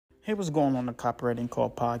Hey, what's going on the Copywriting Call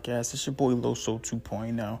podcast? It's your boy Loso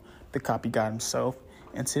 2.0, the copy guy himself.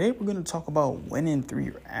 And today we're going to talk about winning through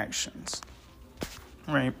your actions.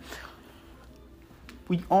 Right?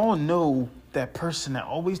 We all know that person that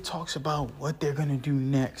always talks about what they're going to do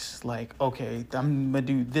next. Like, okay, I'm going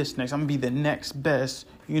to do this next. I'm going to be the next best,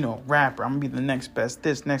 rapper. I'm going to be the next best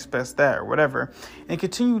this, next best that, or whatever. And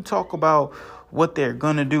continue to talk about what they're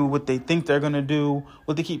going to do, what they think they're going to do,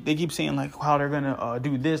 what they keep saying, like how they're going to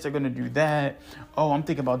do this, they're going to do that. Oh, I'm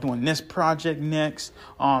thinking about doing this project next.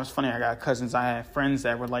 It's funny, I got cousins, I have friends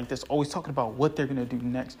that were like this, always talking about what they're going to do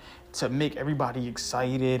next to make everybody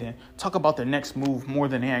excited and talk about their next move more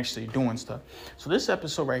than they actually doing stuff. So this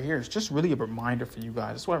episode right here is just really a reminder for you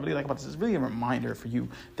guys. That's what I really like about this. It's really a reminder for you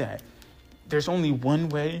that there's only one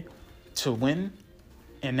way to win,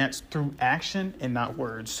 and that's through action and not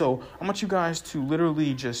words. So I want you guys to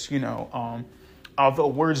literally just, although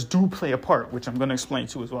words do play a part, which I'm going to explain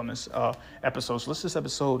to as well in this episode. So listen to this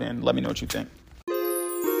episode and let me know what you think.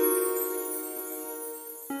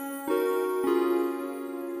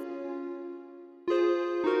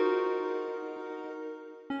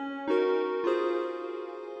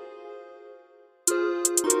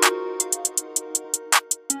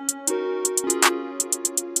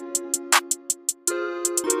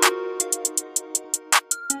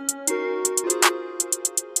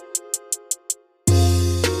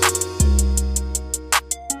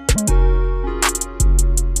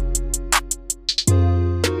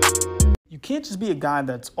 You can't just be a guy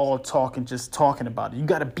that's all talk and just talking about it. You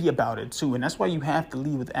got to be about it too. And that's why you have to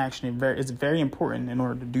lead with action. It's very important in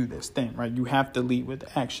order to do this thing, right? You have to lead with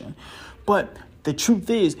action. But the truth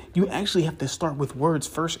is, you actually have to start with words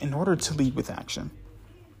first in order to lead with action.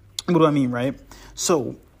 What do I mean, right?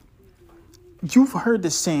 So you've heard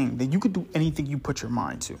this saying that you could do anything you put your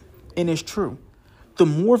mind to. And it's true. The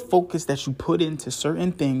more focus that you put into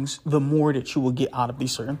certain things, the more that you will get out of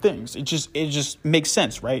these certain things. It just makes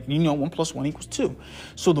sense, right? 1 + 1 = 2.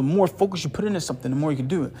 So the more focus you put into something, the more you can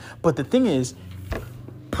do it. But the thing is,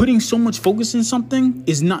 putting so much focus in something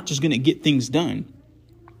is not just going to get things done,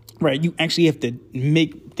 right? You actually have to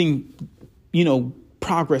make things,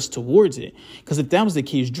 progress towards it. Because if that was the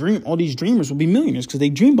case, all these dreamers would be millionaires because they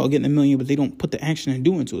dream about getting $1 million, but they don't put the action and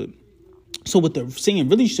do into it. So what the saying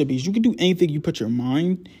really should be is you can do anything you put your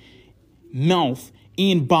mind, mouth,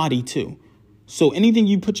 and body to. So anything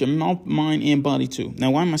you put your mouth, mind, and body to. Now,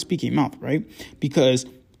 why am I speaking mouth, right? Because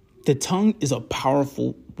the tongue is a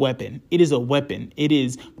powerful weapon. It is a weapon. It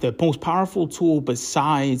is the most powerful tool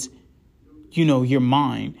besides, your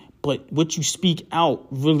mind. But what you speak out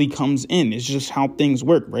really comes in. It's just how things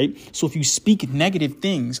work, right? So if you speak negative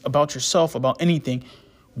things about yourself, about anything,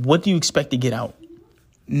 what do you expect to get out?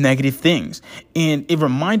 Negative things. And it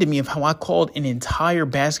reminded me of how I called an entire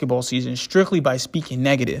basketball season strictly by speaking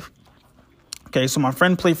negative. Okay, so my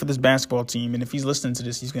friend played for this basketball team, and if he's listening to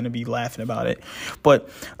this, he's going to be laughing about it. But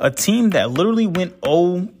a team that literally went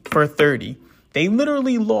 0 for 30, they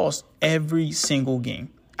literally lost every single game.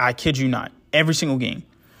 I kid you not, every single game.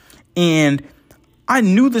 And I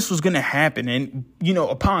knew this was going to happen. And,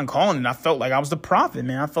 upon calling it, I felt like I was the prophet,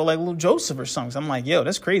 man. I felt like little Joseph or something. So I'm like, yo,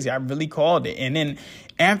 that's crazy. I really called it. And then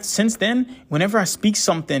since then, whenever I speak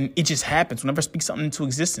something, it just happens. Whenever I speak something into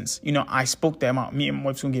existence, I spoke that me and my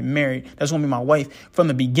wife's going to get married. That's going to be my wife from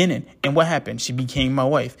the beginning. And what happened? She became my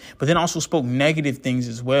wife. But then I also spoke negative things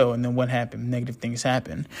as well. And then what happened? Negative things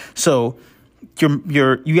happen. So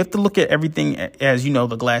you have to look at everything as,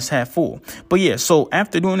 the glass half full. But yeah, so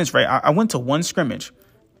after doing this, right, I went to one scrimmage.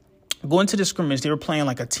 Going to the scrimmage, they were playing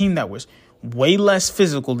like a team that was way less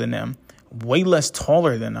physical than them, way less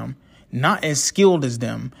taller than them, not as skilled as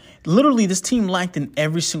them. Literally, this team lacked in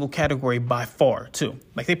every single category by far, too.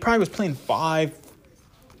 Like, they probably was playing 5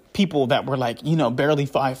 people that were like, barely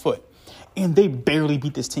 5 foot. And they barely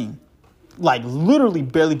beat this team. Like, literally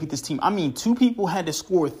barely beat this team. I mean, 2 people had to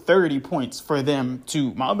score 30 points for them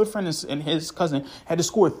to, my other friend and his cousin had to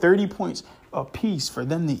score 30 points apiece for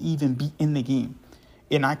them to even be in the game.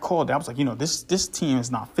 And I called it. I was like, this team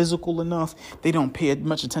is not physical enough. They don't pay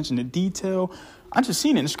much attention to detail. I just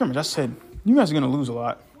seen it in the scrimmage. I said, you guys are going to lose a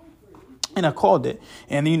lot. And I called it.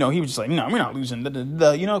 And, he was just like, no, we're not losing.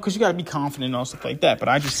 Because you got to be confident and all stuff like that. But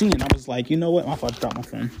I just seen it. And I was like, you know what? I thought I dropped my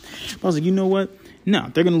phone. I was like, you know what?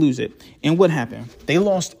 No, they're going to lose it. And what happened? They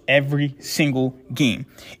lost every single game.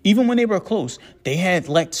 Even when they were close, they had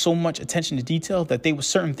lacked so much attention to detail that they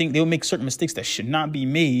would make certain mistakes that should not be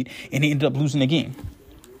made. And they ended up losing the game.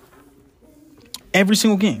 Every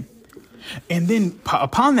single game. And then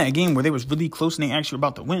upon that game where they was really close and they actually were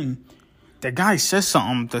about to win, the guy says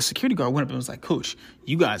something. The security guard went up and was like, "Coach,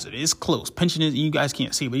 you guys are this close." Pinching his, you guys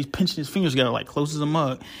can't see, but he's pinching his fingers together like close as a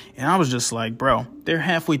mug. And I was just like, bro, they're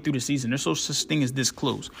halfway through the season. There's no such thing as this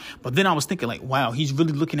close. But then I was thinking like, wow, he's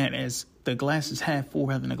really looking at it as the glass is half full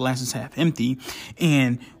rather than the glass is half empty.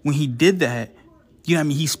 And when he did that, you know what I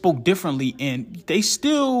mean, he spoke differently, and they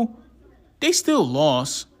still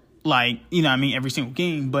lost. Like, you know what I mean, every single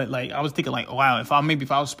game. But, like, I was thinking, like, wow, if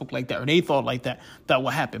I spoke like that, or they thought like that, that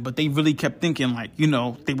would happen. But they really kept thinking, like, you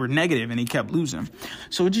know, they were negative and they kept losing.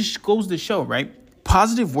 So it just goes to show, right?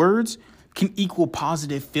 Positive words can equal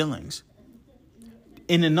positive feelings.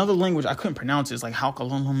 In another language, I couldn't pronounce it. It's like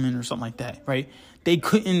Halkalunman or something like that, right? They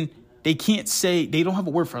can't say, they don't have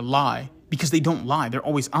a word for lie because they don't lie. They're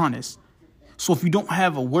always honest. So if you don't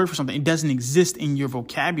have a word for something, it doesn't exist in your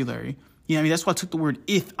vocabulary. You know what I mean? That's why I took the word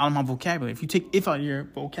if out of my vocabulary. If you take if out of your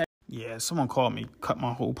vocabulary. Yeah, someone called me, cut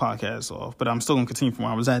my whole podcast off. But I'm still going to continue from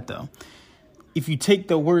where I was at, though. If you take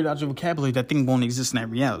the word out of your vocabulary, that thing won't exist in that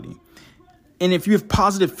reality. And if you have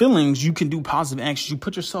positive feelings, you can do positive actions. You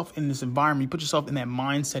put yourself in this environment. You put yourself in that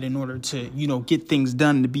mindset in order to, you know, get things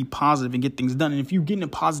done, to be positive and get things done. And if you get into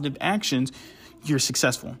positive actions, you're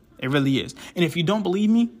successful. It really is. And if you don't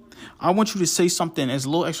believe me, I want you to say something as a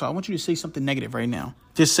little extra. I want you to say something negative right now.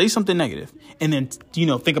 Just say something negative and then, you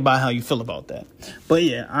know, think about how you feel about that. But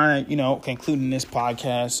yeah, concluding this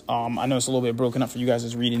podcast. I know it's a little bit broken up for you guys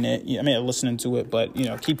that's reading it. I mean, listening to it, but, you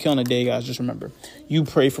know, keep killing the day, guys. Just remember, you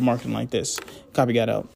pray for marketing like this. Copy, got out.